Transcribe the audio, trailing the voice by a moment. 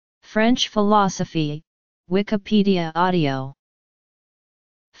French philosophy, Wikipedia audio.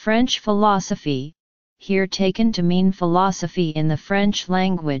 French philosophy, here taken to mean philosophy in the French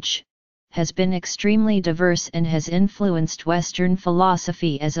language, has been extremely diverse and has influenced Western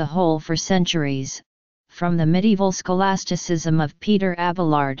philosophy as a whole for centuries, from the medieval scholasticism of Peter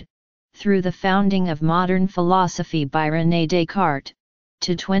Abelard, through the founding of modern philosophy by René Descartes,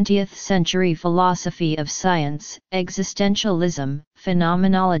 to 20th-century philosophy of science, existentialism,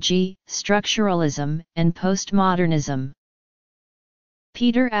 phenomenology, structuralism, and postmodernism.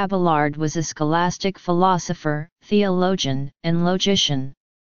 Peter Abelard was a scholastic philosopher, theologian, and logician.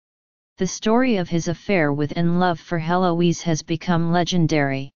 The story of his affair with and love for Heloise has become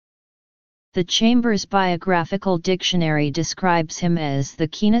legendary. The Chambers Biographical Dictionary describes him as the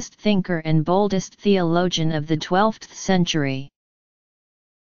keenest thinker and boldest theologian of the 12th century.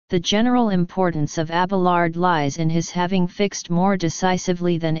 The general importance of Abelard lies in his having fixed more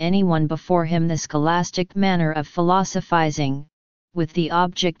decisively than anyone before him the scholastic manner of philosophizing, with the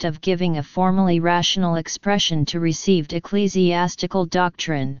object of giving a formally rational expression to received ecclesiastical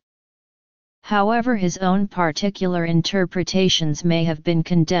doctrine. However his own particular interpretations may have been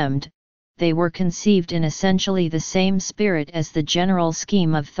condemned, they were conceived in essentially the same spirit as the general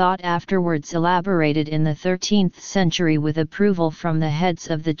scheme of thought afterwards elaborated in the 13th century with approval from the heads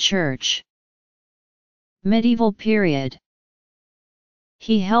of the Church. Medieval period.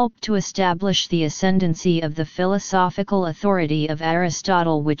 He helped to establish the ascendancy of the philosophical authority of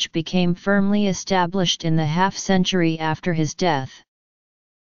Aristotle, which became firmly established in the half-century after his death.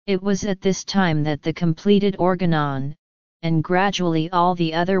 It was at this time that the completed Organon, and gradually all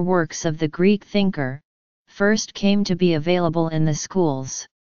the other works of the Greek thinker, first came to be available in the schools.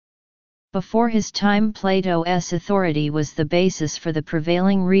 Before his time, Plato's authority was the basis for the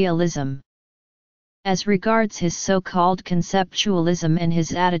prevailing realism. As regards his so-called conceptualism and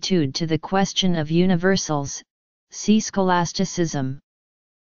his attitude to the question of universals, see scholasticism.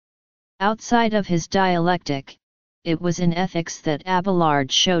 Outside of his dialectic, it was in ethics that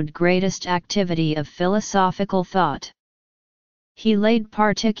Abelard showed greatest activity of philosophical thought. He laid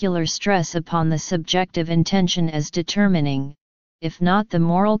particular stress upon the subjective intention as determining, if not the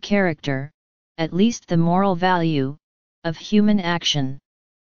moral character, at least the moral value, of human action.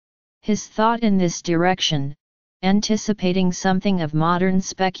 His thought in this direction, anticipating something of modern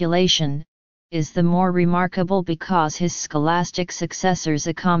speculation, is the more remarkable because his scholastic successors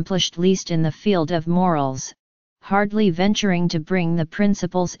accomplished least in the field of morals, hardly venturing to bring the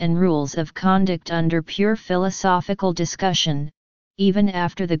principles and rules of conduct under pure philosophical discussion, even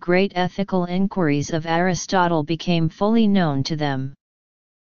after the great ethical inquiries of Aristotle became fully known to them.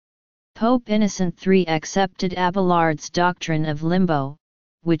 Pope Innocent III accepted Abelard's doctrine of limbo,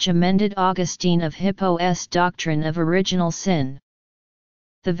 which amended Augustine of Hippo's doctrine of original sin.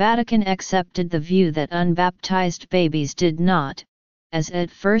 The Vatican accepted the view that unbaptized babies did not, as at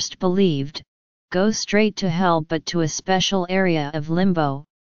first believed, go straight to hell but to a special area of limbo,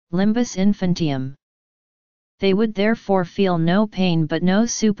 limbus infantium. They would therefore feel no pain but no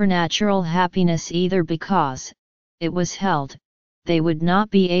supernatural happiness either because, it was held, they would not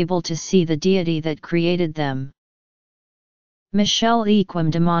be able to see the deity that created them. Michel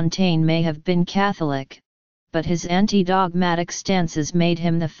Equem de Montaigne may have been Catholic, but his anti-dogmatic stances made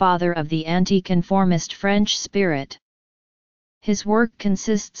him the father of the anti-conformist French spirit. His work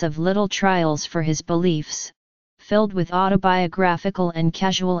consists of little trials for his beliefs, filled with autobiographical and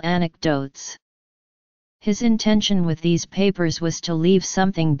casual anecdotes. His intention with these papers was to leave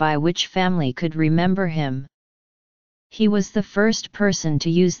something by which family could remember him. He was the first person to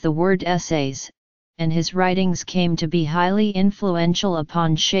use the word essays, and his writings came to be highly influential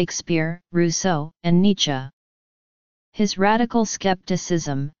upon Shakespeare, Rousseau, and Nietzsche. His radical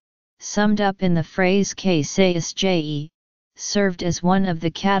skepticism, summed up in the phrase "Que sais-je," served as one of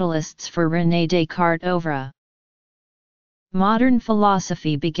the catalysts for René Descartes' oeuvre. Modern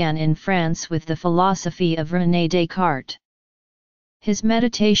philosophy began in France with the philosophy of René Descartes. His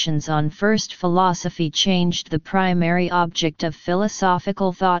meditations on first philosophy changed the primary object of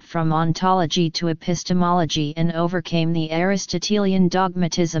philosophical thought from ontology to epistemology and overcame the Aristotelian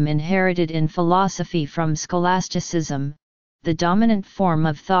dogmatism inherited in philosophy from scholasticism, the dominant form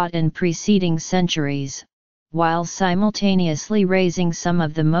of thought in preceding centuries, while simultaneously raising some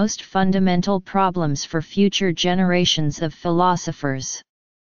of the most fundamental problems for future generations of philosophers.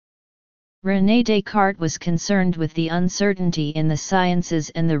 René Descartes was concerned with the uncertainty in the sciences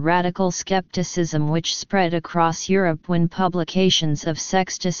and the radical skepticism which spread across Europe when publications of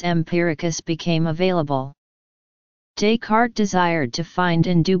Sextus Empiricus became available. Descartes desired to find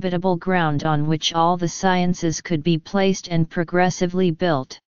indubitable ground on which all the sciences could be placed and progressively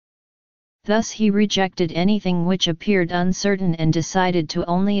built. Thus he rejected anything which appeared uncertain and decided to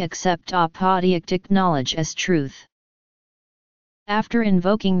only accept apodeictic knowledge as truth. After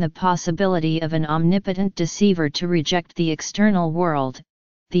invoking the possibility of an omnipotent deceiver to reject the external world,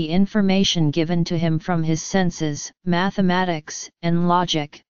 the information given to him from his senses, mathematics, and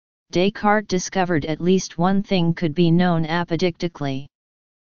logic, Descartes discovered at least one thing could be known apodictically.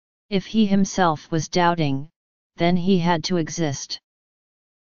 If he himself was doubting, then he had to exist.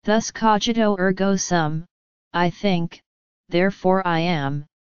 Thus cogito ergo sum, I think, therefore I am,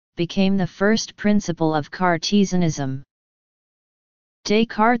 became the first principle of Cartesianism.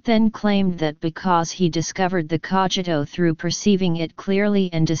 Descartes then claimed that because he discovered the cogito through perceiving it clearly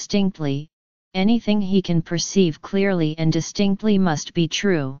and distinctly, anything he can perceive clearly and distinctly must be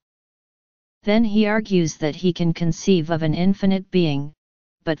true. Then he argues that he can conceive of an infinite being,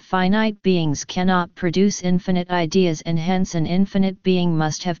 but finite beings cannot produce infinite ideas, and hence an infinite being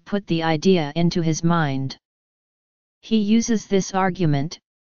must have put the idea into his mind. He uses this argument,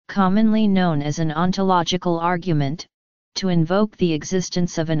 commonly known as an ontological argument, to invoke the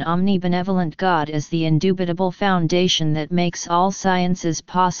existence of an omnibenevolent God as the indubitable foundation that makes all sciences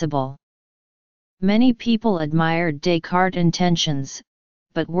possible. Many people admired Descartes' intentions,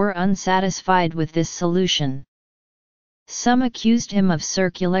 but were unsatisfied with this solution. Some accused him of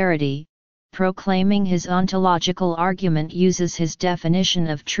circularity, proclaiming his ontological argument uses his definition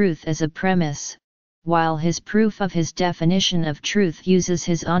of truth as a premise, while his proof of his definition of truth uses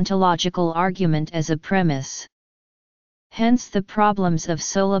his ontological argument as a premise. Hence the problems of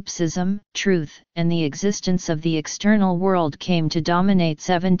solipsism, truth, and the existence of the external world came to dominate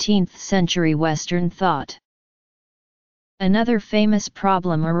 17th-century Western thought. Another famous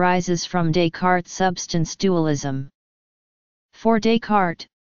problem arises from Descartes' substance dualism. For Descartes,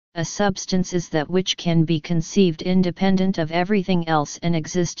 a substance is that which can be conceived independent of everything else and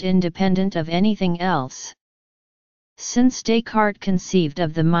exist independent of anything else. Since Descartes conceived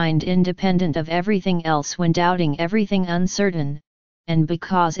of the mind independent of everything else when doubting everything uncertain, and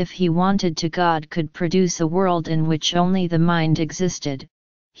because if he wanted to God could produce a world in which only the mind existed,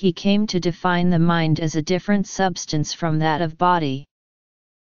 he came to define the mind as a different substance from that of body.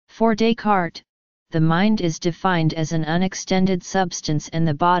 For Descartes, the mind is defined as an unextended substance and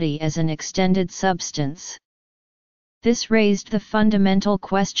the body as an extended substance. This raised the fundamental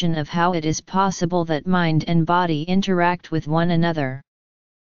question of how it is possible that mind and body interact with one another.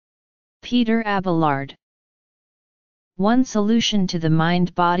 Peter Abelard. One solution to the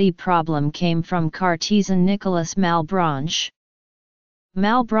mind-body problem came from Cartesian Nicolas Malebranche.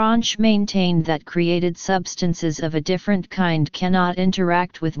 Malebranche maintained that created substances of a different kind cannot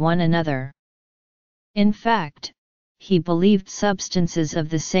interact with one another. In fact, he believed substances of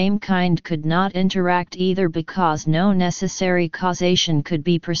the same kind could not interact either because no necessary causation could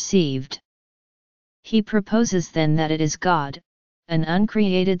be perceived. He proposes then that it is God, an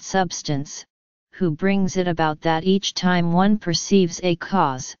uncreated substance, who brings it about that each time one perceives a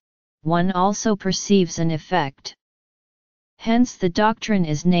cause, one also perceives an effect. Hence the doctrine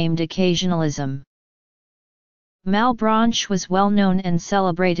is named occasionalism. Malebranche was well known and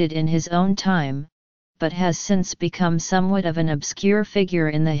celebrated in his own time, but has since become somewhat of an obscure figure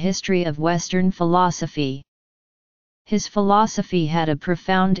in the history of Western philosophy. His philosophy had a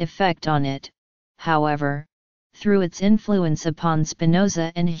profound effect on it, however, through its influence upon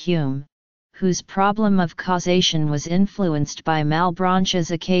Spinoza and Hume, whose problem of causation was influenced by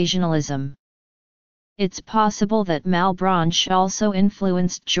Malebranche's occasionalism. It's possible that Malebranche also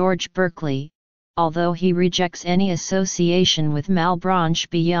influenced George Berkeley, although he rejects any association with Malebranche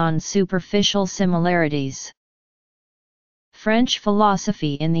beyond superficial similarities. French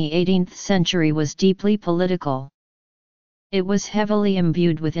philosophy in the 18th century was deeply political. It was heavily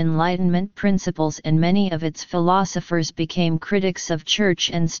imbued with Enlightenment principles, and many of its philosophers became critics of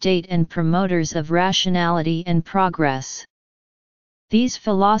church and state and promoters of rationality and progress. These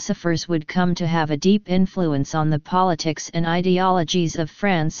philosophers would come to have a deep influence on the politics and ideologies of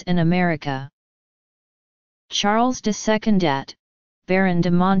France and America. Charles de Secondat, Baron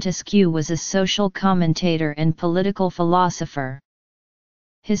de Montesquieu, was a social commentator and political philosopher.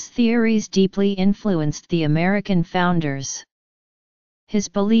 His theories deeply influenced the American founders. His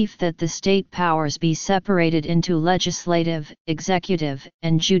belief that the state powers be separated into legislative, executive,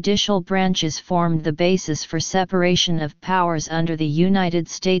 and judicial branches formed the basis for separation of powers under the United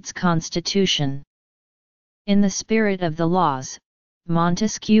States Constitution. In the spirit of the laws,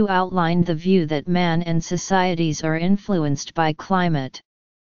 Montesquieu outlined the view that man and societies are influenced by climate.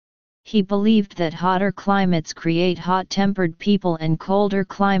 He believed that hotter climates create hot-tempered people and colder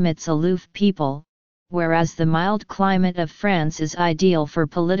climates aloof people, whereas the mild climate of France is ideal for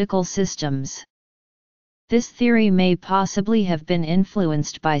political systems. This theory may possibly have been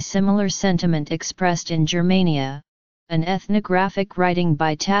influenced by similar sentiment expressed in Germania, an ethnographic writing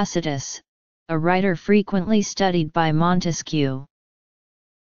by Tacitus, a writer frequently studied by Montesquieu.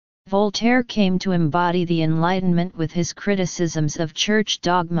 Voltaire came to embody the Enlightenment with his criticisms of church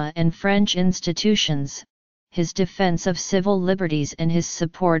dogma and French institutions, his defense of civil liberties and his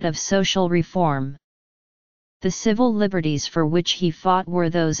support of social reform. The civil liberties for which he fought were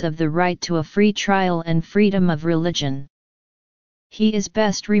those of the right to a free trial and freedom of religion. He is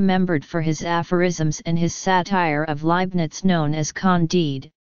best remembered for his aphorisms and his satire of Leibniz known as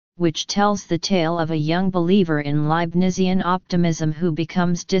Candide, which tells the tale of a young believer in Leibnizian optimism who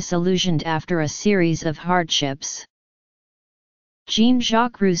becomes disillusioned after a series of hardships.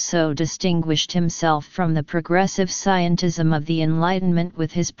 Jean-Jacques Rousseau distinguished himself from the progressive scientism of the Enlightenment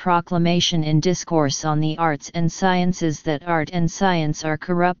with his proclamation in Discourse on the Arts and Sciences that art and science are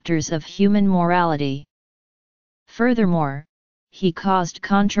corrupters of human morality. Furthermore, he caused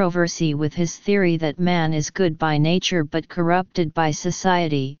controversy with his theory that man is good by nature but corrupted by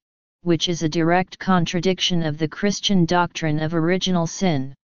society, which is a direct contradiction of the Christian doctrine of original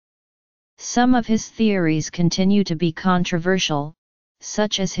sin. Some of his theories continue to be controversial,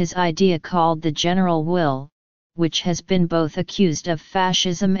 such as his idea called the general will, which has been both accused of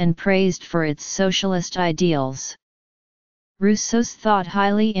fascism and praised for its socialist ideals. Rousseau's thought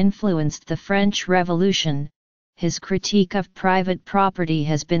highly influenced the French Revolution. His critique of private property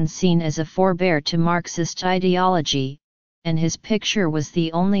has been seen as a forebear to Marxist ideology, and his picture was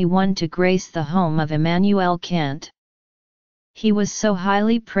the only one to grace the home of Immanuel Kant. He was so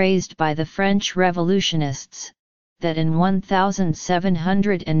highly praised by the French revolutionists, that in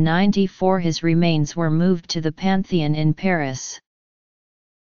 1794 his remains were moved to the Pantheon in Paris.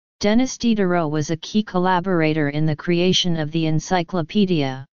 Denis Diderot was a key collaborator in the creation of the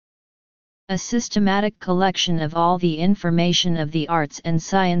Encyclopedia. A systematic collection of all the information of the arts and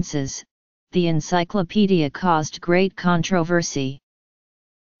sciences, the encyclopedia caused great controversy.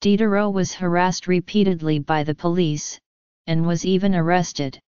 Diderot was harassed repeatedly by the police, and was even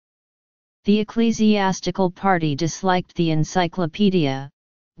arrested. The ecclesiastical party disliked the encyclopedia,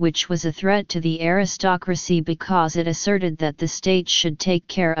 which was a threat to the aristocracy because it asserted that the state should take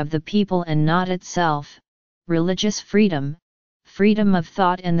care of the people and not itself, religious freedom, freedom of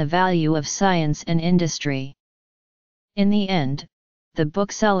thought and the value of science and industry. In the end, the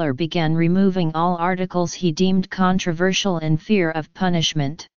bookseller began removing all articles he deemed controversial in fear of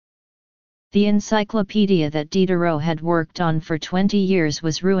punishment. The encyclopedia that Diderot had worked on for 20 years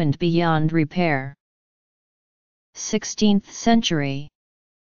was ruined beyond repair. 16th century.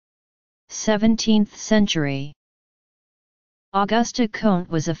 17th century. Auguste Comte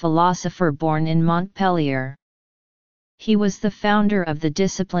was a philosopher born in Montpellier. He was the founder of the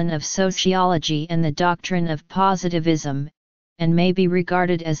discipline of sociology and the doctrine of positivism, and may be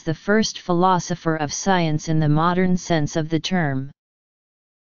regarded as the first philosopher of science in the modern sense of the term.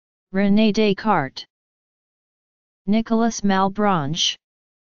 René Descartes. Nicolas Malebranche.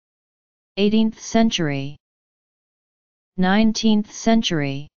 18th century. 19th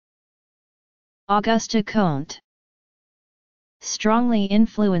century. Auguste Comte. Strongly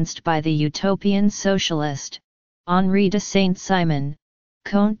influenced by the utopian socialist, Henri de Saint-Simon,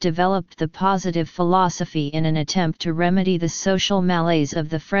 Comte developed the positive philosophy in an attempt to remedy the social malaise of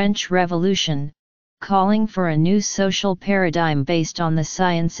the French Revolution, calling for a new social paradigm based on the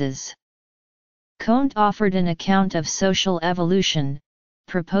sciences. Comte offered an account of social evolution,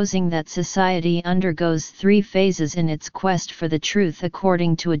 proposing that society undergoes 3 phases in its quest for the truth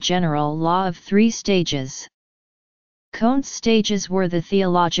according to a general law of 3 stages. Comte's stages were the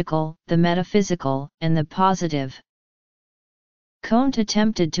theological, the metaphysical, and the positive. Comte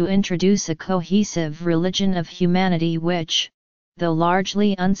attempted to introduce a cohesive religion of humanity which, though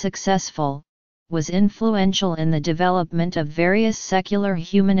largely unsuccessful, was influential in the development of various secular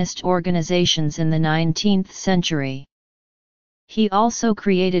humanist organizations in the 19th century. He also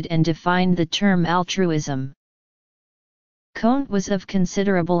created and defined the term altruism. Comte was of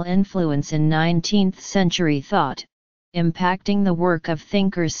considerable influence in 19th century thought, impacting the work of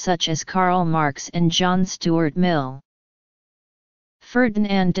thinkers such as Karl Marx and John Stuart Mill.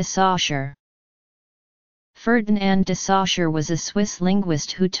 Ferdinand de Saussure. Ferdinand de Saussure was a Swiss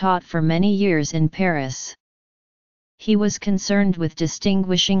linguist who taught for many years in Paris. He was concerned with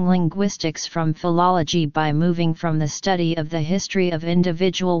distinguishing linguistics from philology by moving from the study of the history of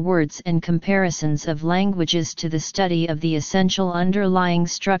individual words and comparisons of languages to the study of the essential underlying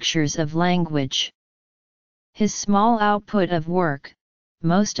structures of language. His small output of work,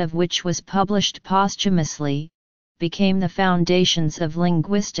 most of which was published posthumously, became the foundations of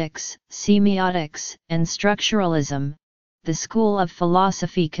linguistics, semiotics, and structuralism, the school of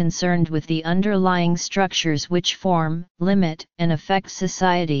philosophy concerned with the underlying structures which form, limit, and affect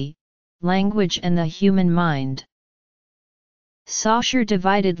society, language and the human mind. Saussure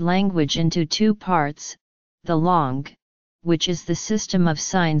divided language into two parts, the langue, which is the system of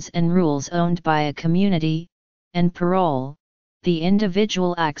signs and rules owned by a community, and parole, the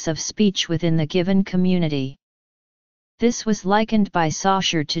individual acts of speech within the given community. This was likened by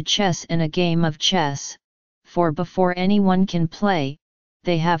Saussure to chess and a game of chess, for before anyone can play,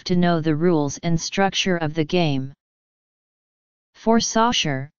 they have to know the rules and structure of the game. For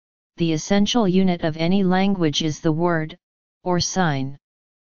Saussure, the essential unit of any language is the word, or sign.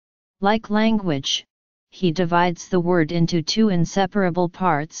 Like language, he divides the word into two inseparable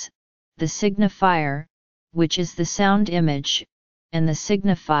parts, the signifier, which is the sound image, and the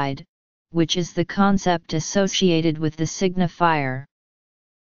signified, which is the concept associated with the signifier.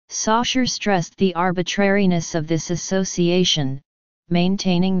 Saussure stressed the arbitrariness of this association,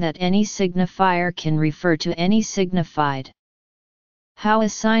 maintaining that any signifier can refer to any signified. How a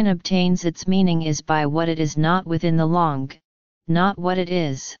sign obtains its meaning is by what it is not within the langue, not what it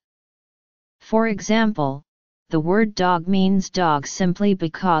is. For example, the word dog means dog simply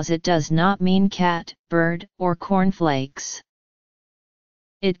because it does not mean cat, bird, or cornflakes.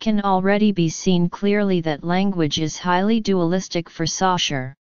 It can already be seen clearly that language is highly dualistic for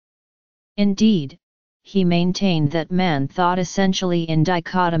Saussure. Indeed, he maintained that man thought essentially in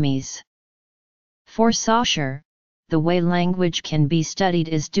dichotomies. For Saussure, the way language can be studied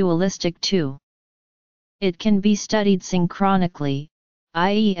is dualistic too. It can be studied synchronically,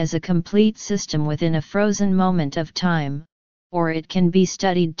 i.e. as a complete system within a frozen moment of time, or it can be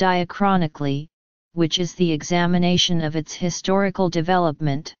studied diachronically, which is the examination of its historical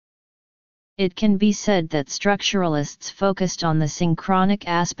development. It can be said that structuralists focused on the synchronic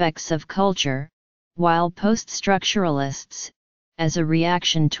aspects of culture, while post-structuralists, as a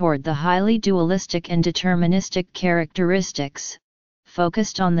reaction toward the highly dualistic and deterministic characteristics,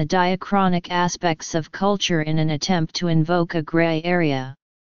 focused on the diachronic aspects of culture in an attempt to invoke a gray area.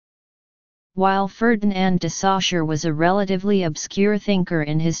 While Ferdinand de Saussure was a relatively obscure thinker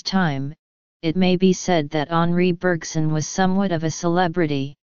in his time, it may be said that Henri Bergson was somewhat of a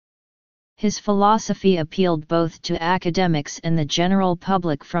celebrity. His philosophy appealed both to academics and the general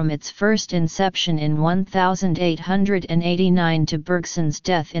public from its first inception in 1889 to Bergson's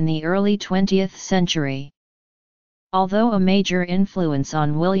death in the early 20th century. Although a major influence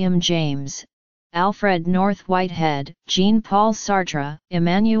on William James, Alfred North Whitehead, Jean-Paul Sartre,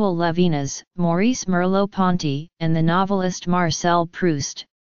 Emmanuel Levinas, Maurice Merleau-Ponty, and the novelist Marcel Proust,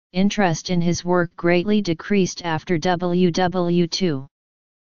 interest in his work greatly decreased after WW2.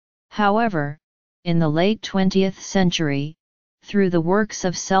 However, in the late 20th century, through the works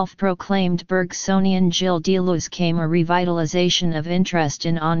of self-proclaimed Bergsonian Gilles Deleuze came a revitalization of interest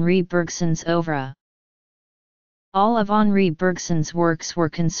in Henri Bergson's oeuvre. All of Henri Bergson's works were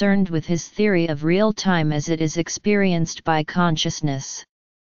concerned with his theory of real time as it is experienced by consciousness.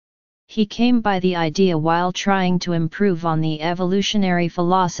 He came by the idea while trying to improve on the evolutionary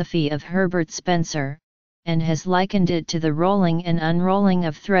philosophy of Herbert Spencer, and has likened it to the rolling and unrolling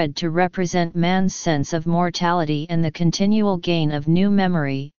of thread to represent man's sense of mortality and the continual gain of new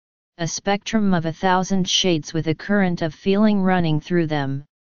memory, a spectrum of 1,000 shades with a current of feeling running through them,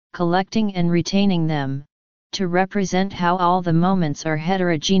 collecting and retaining them, to represent how all the moments are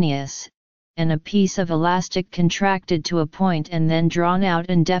heterogeneous, and a piece of elastic contracted to a point and then drawn out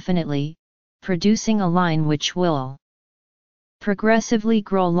indefinitely, producing a line which will progressively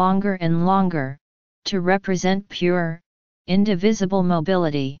grow longer and longer, to represent pure, indivisible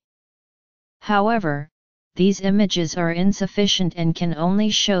mobility. However, these images are insufficient and can only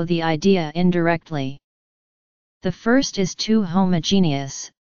show the idea indirectly. The first is too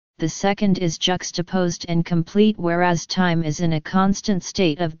homogeneous, the second is juxtaposed and complete whereas time is in a constant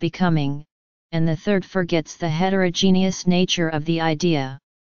state of becoming, and the third forgets the heterogeneous nature of the idea.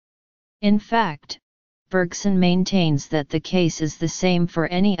 In fact, Bergson maintains that the case is the same for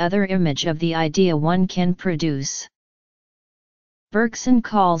any other image of the idea one can produce. Bergson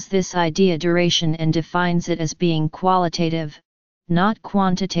calls this idea duration and defines it as being qualitative, not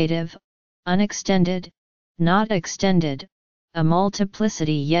quantitative, unextended, not extended, a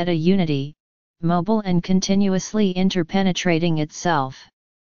multiplicity yet a unity, mobile and continuously interpenetrating itself.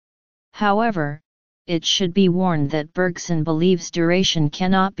 However, it should be warned that Bergson believes duration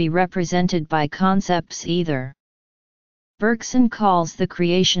cannot be represented by concepts either. Bergson calls the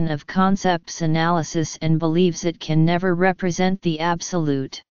creation of concepts analysis and believes it can never represent the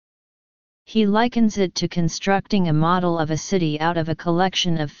absolute. He likens it to constructing a model of a city out of a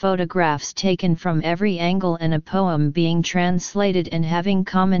collection of photographs taken from every angle and a poem being translated and having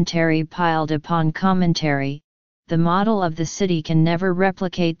commentary piled upon commentary. The model of the city can never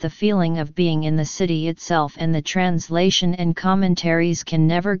replicate the feeling of being in the city itself, and the translation and commentaries can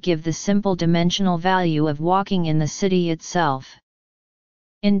never give the simple dimensional value of walking in the city itself.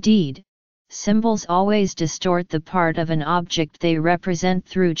 Indeed, symbols always distort the part of an object they represent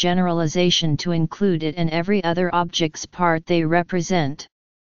through generalization to include it and every other object's part they represent.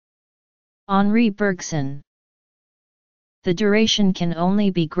 Henri Bergson. The duration can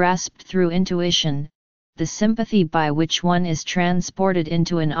only be grasped through intuition, the sympathy by which one is transported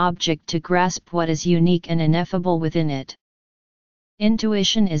into an object to grasp what is unique and ineffable within it.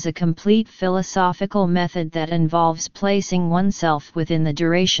 Intuition is a complete philosophical method that involves placing oneself within the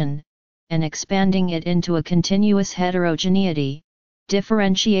duration, and expanding it into a continuous heterogeneity,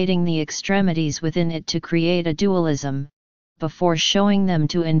 differentiating the extremities within it to create a dualism, before showing them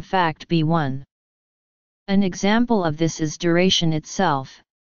to in fact be one. An example of this is duration itself,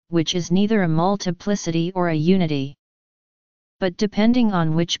 which is neither a multiplicity or a unity. But depending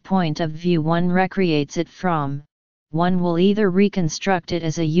on which point of view one recreates it from, one will either reconstruct it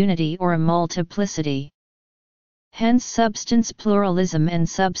as a unity or a multiplicity. Hence substance pluralism and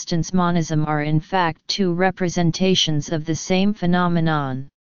substance monism are in fact two representations of the same phenomenon.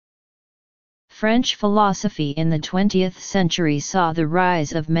 French philosophy in the 20th century saw the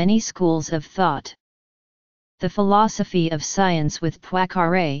rise of many schools of thought. The philosophy of science with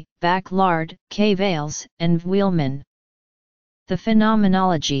Poincaré, Bachelard, Cavales, and Wheelman. The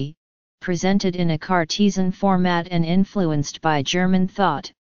phenomenology, presented in a Cartesian format and influenced by German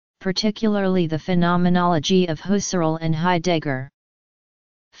thought, particularly the phenomenology of Husserl and Heidegger.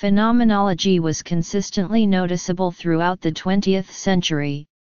 Phenomenology was consistently noticeable throughout the 20th century,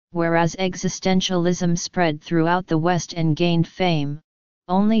 whereas existentialism spread throughout the West and gained fame,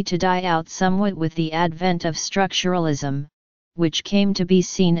 only to die out somewhat with the advent of structuralism, which came to be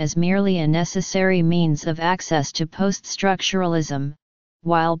seen as merely a necessary means of access to post-structuralism,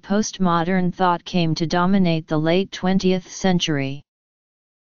 while postmodern thought came to dominate the late 20th century.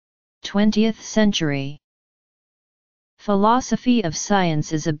 20th century. Philosophy of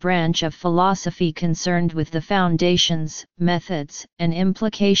science is a branch of philosophy concerned with the foundations, methods, and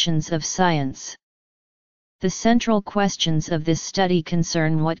implications of science. The central questions of this study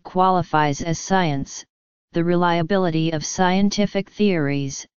concern what qualifies as science, the reliability of scientific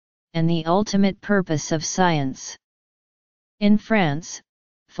theories, and the ultimate purpose of science. In France,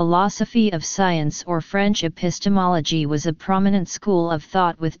 philosophy of science or French epistemology was a prominent school of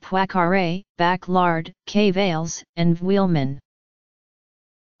thought with Poincaré, Bachelard, Cavales, and Wheelman.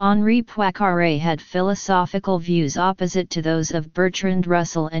 Henri Poincaré had philosophical views opposite to those of Bertrand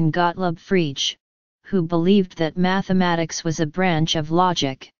Russell and Gottlob Frege, who believed that mathematics was a branch of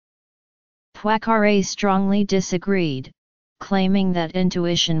logic. Poincaré strongly disagreed, claiming that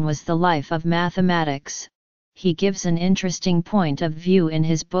intuition was the life of mathematics. He gives an interesting point of view in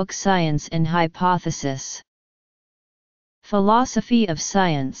his book Science and Hypothesis. Philosophy of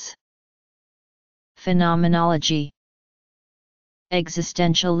science. Phenomenology.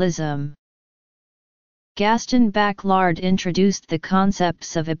 Existentialism. Gaston Bachelard introduced the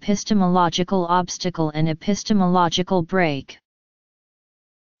concepts of epistemological obstacle and epistemological break.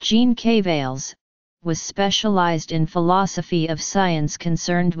 Jean Cavales was specialized in philosophy of science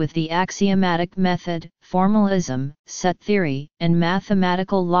concerned with the axiomatic method, formalism, set theory, and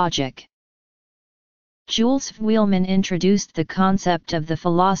mathematical logic. Jules Wheelman introduced the concept of the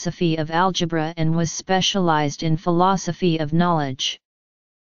philosophy of algebra and was specialized in philosophy of knowledge.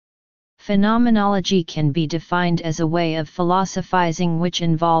 Phenomenology can be defined as a way of philosophizing which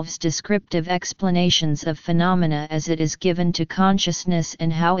involves descriptive explanations of phenomena as it is given to consciousness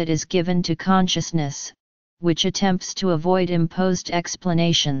and how it is given to consciousness, which attempts to avoid imposed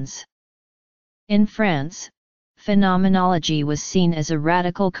explanations. In France, phenomenology was seen as a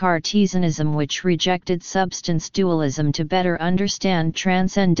radical Cartesianism which rejected substance dualism to better understand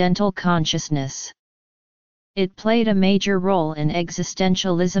transcendental consciousness. It played a major role in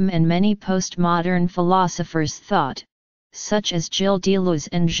existentialism and many postmodern philosophers' thought, such as Gilles Deleuze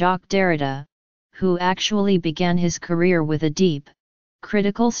and Jacques Derrida, who actually began his career with a deep,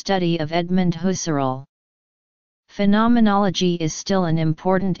 critical study of Edmund Husserl. Phenomenology is still an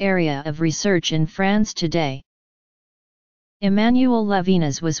important area of research in France today. Emmanuel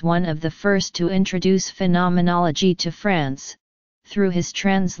Levinas was one of the first to introduce phenomenology to France, through his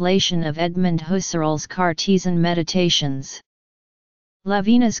translation of Edmund Husserl's Cartesian Meditations.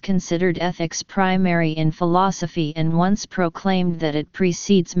 Levinas considered ethics primary in philosophy and once proclaimed that it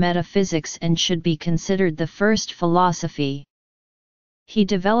precedes metaphysics and should be considered the first philosophy. He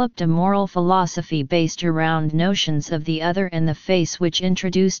developed a moral philosophy based around notions of the other and the face, which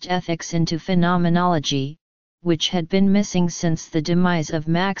introduced ethics into phenomenology, which had been missing since the demise of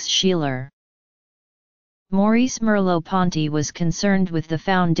Max Scheler. Maurice Merleau-Ponty was concerned with the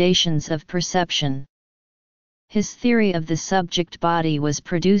foundations of perception. His theory of the subject body was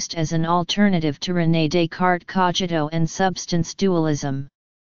produced as an alternative to René Descartes' cogito and substance dualism.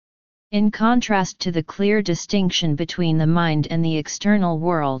 In contrast to the clear distinction between the mind and the external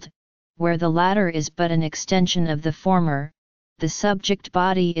world, where the latter is but an extension of the former, the subject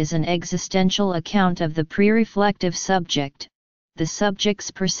body is an existential account of the pre-reflective subject, the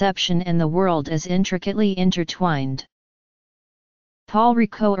subject's perception and the world as intricately intertwined. Paul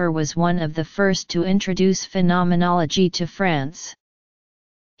Ricoeur was one of the first to introduce phenomenology to France.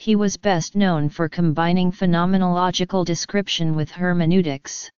 He was best known for combining phenomenological description with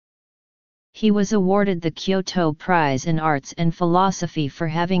hermeneutics. He was awarded the Kyoto Prize in Arts and Philosophy for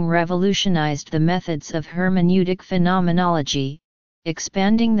having revolutionized the methods of hermeneutic phenomenology,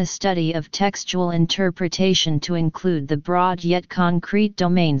 expanding the study of textual interpretation to include the broad yet concrete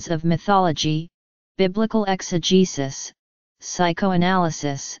domains of mythology, biblical exegesis,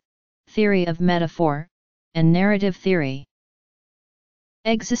 psychoanalysis, theory of metaphor, and narrative theory.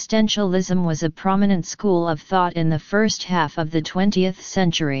 Existentialism was a prominent school of thought in the first half of the 20th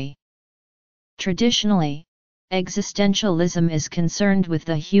century. Traditionally, existentialism is concerned with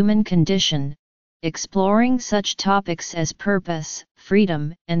the human condition, exploring such topics as purpose,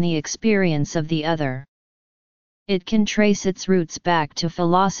 freedom, and the experience of the other. It can trace its roots back to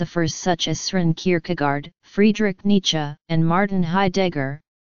philosophers such as Søren Kierkegaard, Friedrich Nietzsche, and Martin Heidegger,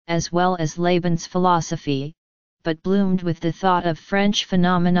 as well as Lebensphilosophie, but bloomed with the thought of French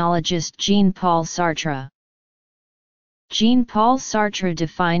phenomenologist Jean-Paul Sartre. Jean-Paul Sartre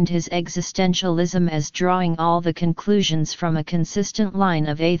defined his existentialism as drawing all the conclusions from a consistent line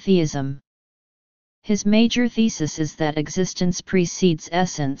of atheism. His major thesis is that existence precedes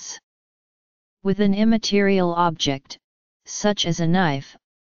essence. With an immaterial object, such as a knife,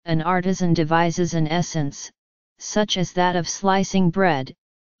 an artisan devises an essence, such as that of slicing bread,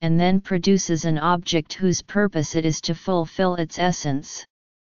 and then produces an object whose purpose it is to fulfill its essence.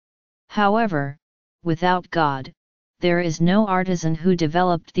 However, without God, there is no artisan who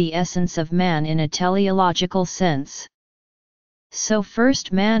developed the essence of man in a teleological sense. So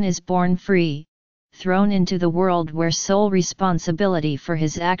first man is born free, thrown into the world where sole responsibility for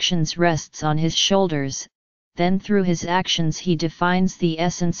his actions rests on his shoulders, then through his actions he defines the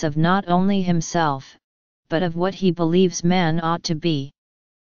essence of not only himself, but of what he believes man ought to be.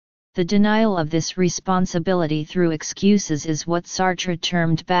 The denial of this responsibility through excuses is what Sartre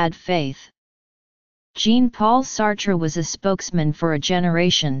termed bad faith. Jean-Paul Sartre was a spokesman for a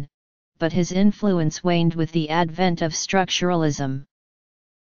generation, but his influence waned with the advent of structuralism.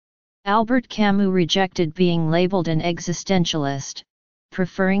 Albert Camus rejected being labeled an existentialist,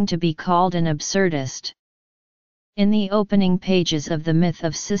 preferring to be called an absurdist. In the opening pages of The Myth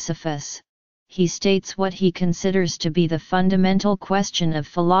of Sisyphus, he states what he considers to be the fundamental question of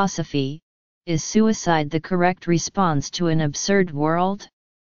philosophy: is suicide the correct response to an absurd world?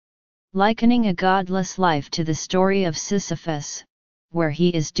 Likening a godless life to the story of Sisyphus, where he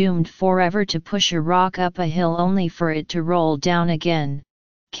is doomed forever to push a rock up a hill only for it to roll down again,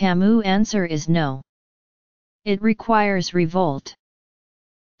 Camus' answer is no. It requires revolt.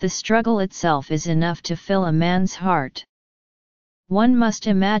 The struggle itself is enough to fill a man's heart. One must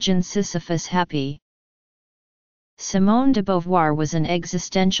imagine Sisyphus happy. Simone de Beauvoir was an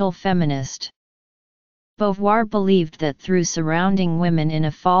existential feminist. Beauvoir believed that through surrounding women in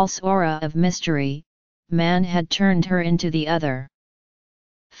a false aura of mystery, man had turned her into the other.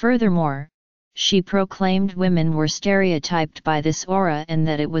 Furthermore, she proclaimed women were stereotyped by this aura and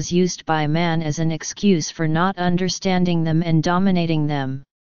that it was used by man as an excuse for not understanding them and dominating them.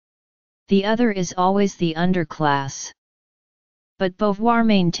 The other is always the underclass. But Beauvoir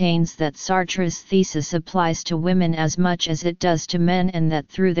maintains that Sartre's thesis applies to women as much as it does to men, and that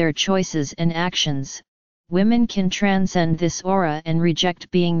through their choices and actions, women can transcend this aura and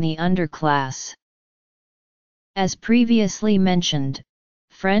reject being the underclass. As previously mentioned,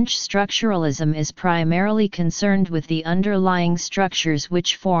 French structuralism is primarily concerned with the underlying structures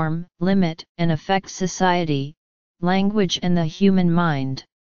which form, limit, and affect society, language and the human mind.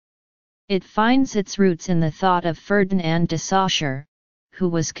 It finds its roots in the thought of Ferdinand de Saussure, who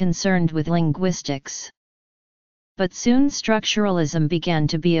was concerned with linguistics. But soon structuralism began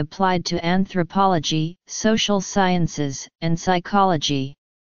to be applied to anthropology, social sciences, and psychology.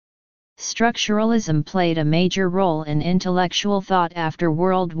 Structuralism played a major role in intellectual thought after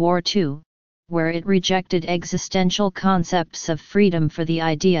World War II, where it rejected existential concepts of freedom for the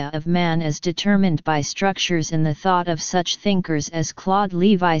idea of man as determined by structures in the thought of such thinkers as Claude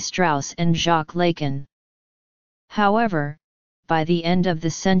Lévi-Strauss and Jacques Lacan. However, by the end of the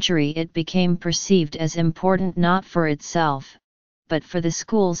century it became perceived as important not for itself, but for the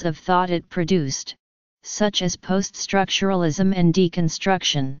schools of thought it produced, such as post-structuralism and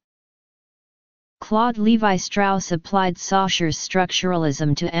deconstruction. Claude Lévi-Strauss applied Saussures'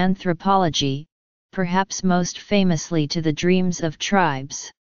 structuralism to anthropology, perhaps most famously to the dreams of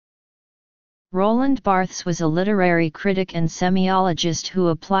tribes. Roland Barthes was a literary critic and semiologist who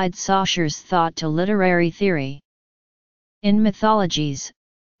applied Saussures' thought to literary theory. In Mythologies,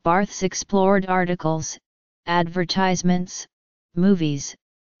 Barthes explored articles, advertisements, movies,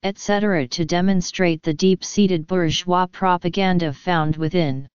 etc. to demonstrate the deep-seated bourgeois propaganda found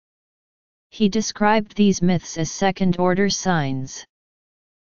within. He described these myths as second-order signs.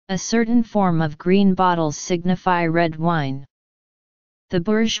 A certain form of green bottles signify red wine. The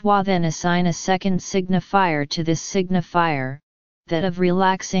bourgeois then assign a second signifier to this signifier, that of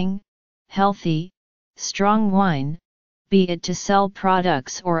relaxing, healthy, strong wine, be it to sell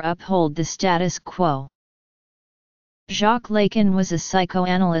products or uphold the status quo. Jacques Lacan was a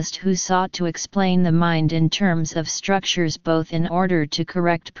psychoanalyst who sought to explain the mind in terms of structures both in order to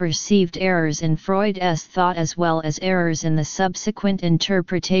correct perceived errors in Freud's thought as well as errors in the subsequent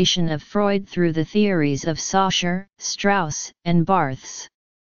interpretation of Freud through the theories of Saussure, Strauss, and Barthes.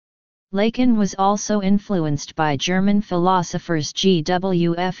 Lacan was also influenced by German philosophers G.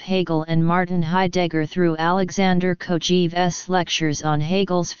 W. F. Hegel and Martin Heidegger through Alexander Kojève's lectures on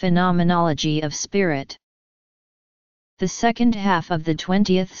Hegel's phenomenology of spirit. The second half of the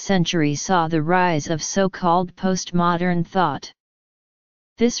 20th century saw the rise of so-called postmodern thought.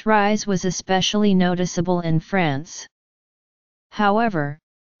 This rise was especially noticeable in France. However,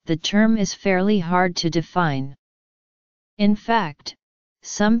 the term is fairly hard to define. In fact,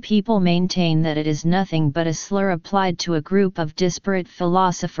 some people maintain that it is nothing but a slur applied to a group of disparate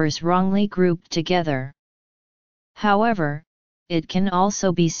philosophers wrongly grouped together. However, it can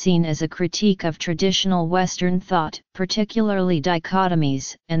also be seen as a critique of traditional Western thought, particularly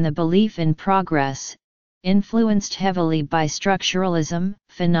dichotomies and the belief in progress, influenced heavily by structuralism,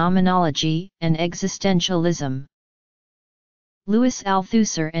 phenomenology, and existentialism. Louis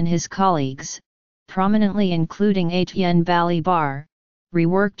Althusser and his colleagues, prominently including Etienne Balibar,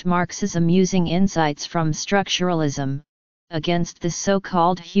 reworked Marxism using insights from structuralism, against the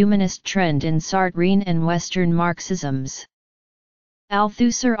so-called humanist trend in Sartrean and Western Marxisms.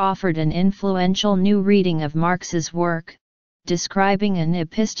 Althusser offered an influential new reading of Marx's work, describing an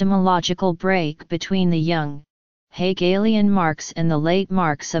epistemological break between the young, Hegelian Marx and the late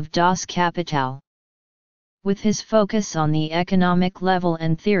Marx of Das Kapital. With his focus on the economic level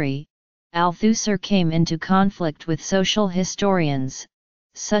and theory, Althusser came into conflict with social historians,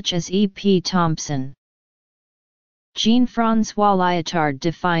 such as E. P. Thompson. Jean-François Lyotard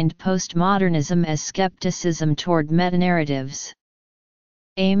defined postmodernism as skepticism toward metanarratives.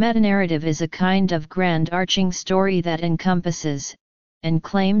 A metanarrative is a kind of grand arching story that encompasses, and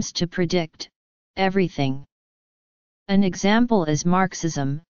claims to predict, everything. An example is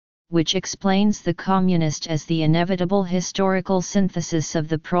Marxism, which explains the communist as the inevitable historical synthesis of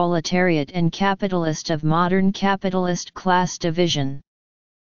the proletariat and capitalist of modern capitalist class division.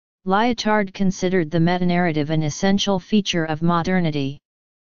 Lyotard considered the metanarrative an essential feature of modernity.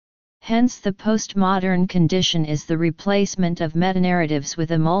 Hence the postmodern condition is the replacement of metanarratives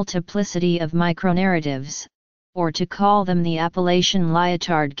with a multiplicity of micronarratives, or to call them the appellation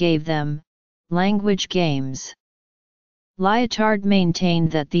Lyotard gave them, language games. Lyotard maintained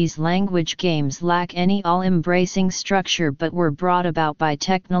that these language games lack any all-embracing structure but were brought about by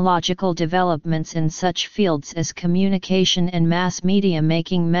technological developments in such fields as communication and mass media,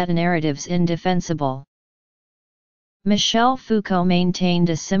 making metanarratives indefensible. Michel Foucault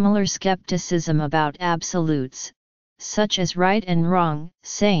maintained a similar skepticism about absolutes, such as right and wrong,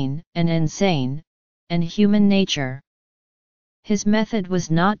 sane and insane, and human nature. His method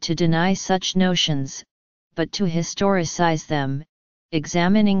was not to deny such notions, but to historicize them,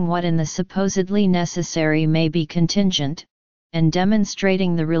 examining what in the supposedly necessary may be contingent, and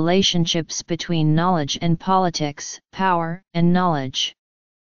demonstrating the relationships between knowledge and politics, power and knowledge.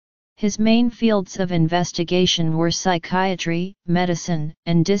 His main fields of investigation were psychiatry, medicine,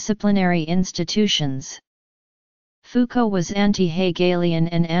 and disciplinary institutions. Foucault was anti-Hegelian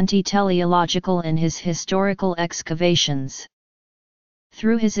and anti-teleological in his historical excavations.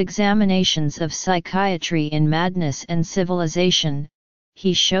 Through his examinations of psychiatry in Madness and Civilization,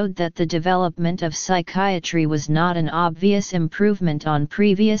 he showed that the development of psychiatry was not an obvious improvement on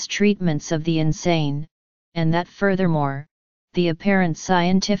previous treatments of the insane, and that furthermore, the apparent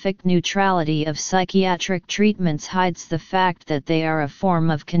scientific neutrality of psychiatric treatments hides the fact that they are a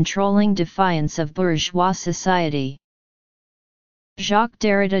form of controlling defiance of bourgeois society. Jacques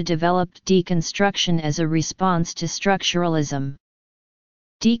Derrida developed deconstruction as a response to structuralism.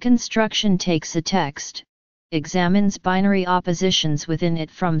 Deconstruction takes a text, examines binary oppositions within it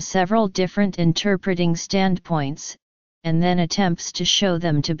from several different interpreting standpoints, and then attempts to show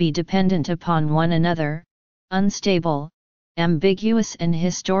them to be dependent upon one another, unstable, ambiguous and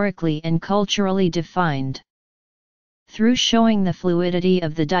historically and culturally defined. Through showing the fluidity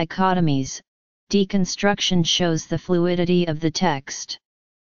of the dichotomies, deconstruction shows the fluidity of the text.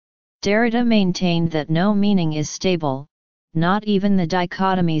 Derrida maintained that no meaning is stable, not even the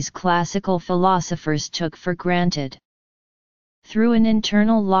dichotomies classical philosophers took for granted. Through an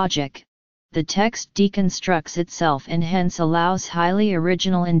internal logic, the text deconstructs itself and hence allows highly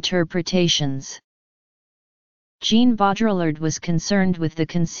original interpretations. Jean Baudrillard was concerned with the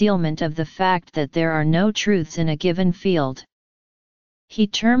concealment of the fact that there are no truths in a given field. He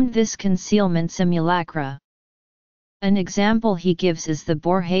termed this concealment simulacra. An example he gives is the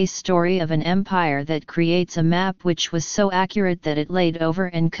Borges story of an empire that creates a map which was so accurate that it laid over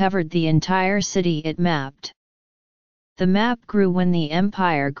and covered the entire city it mapped. The map grew when the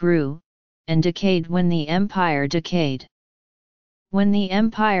empire grew, and decayed when the empire decayed. When the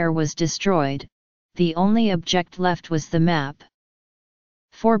empire was destroyed, the only object left was the map.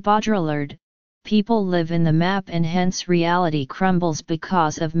 For Baudrillard, people live in the map and hence reality crumbles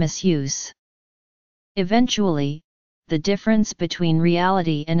because of misuse. Eventually, the difference between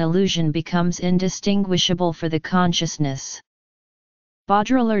reality and illusion becomes indistinguishable for the consciousness.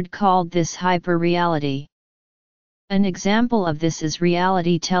 Baudrillard called this hyperreality. An example of this is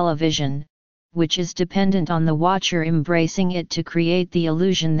reality television, which is dependent on the watcher embracing it to create the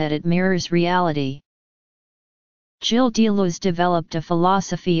illusion that it mirrors reality. Gilles Deleuze developed a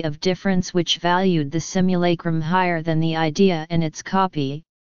philosophy of difference which valued the simulacrum higher than the idea and its copy,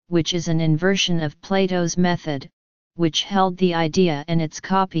 which is an inversion of Plato's method, which held the idea and its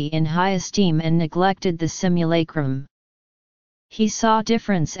copy in high esteem and neglected the simulacrum. He saw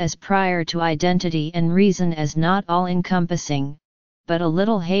difference as prior to identity and reason as not all-encompassing, but a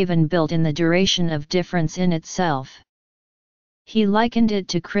little haven built in the duration of difference in itself. He likened it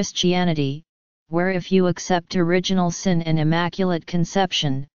to Christianity, where if you accept original sin and immaculate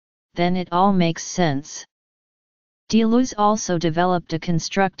conception, then it all makes sense. Deleuze also developed a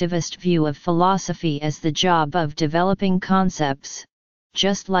constructivist view of philosophy as the job of developing concepts,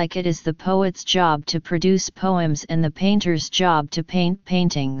 just like it is the poet's job to produce poems and the painter's job to paint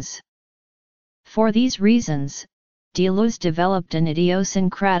paintings. For these reasons, Deleuze developed an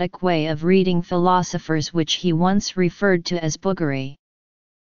idiosyncratic way of reading philosophers which he once referred to as boogery.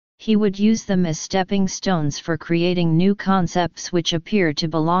 He would use them as stepping stones for creating new concepts which appear to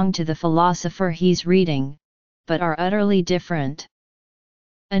belong to the philosopher he's reading, but are utterly different.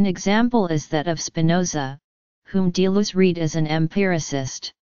 An example is that of Spinoza, whom Deleuze read as an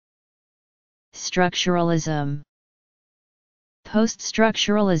empiricist. Structuralism.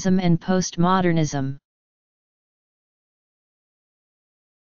 Post-structuralism and postmodernism.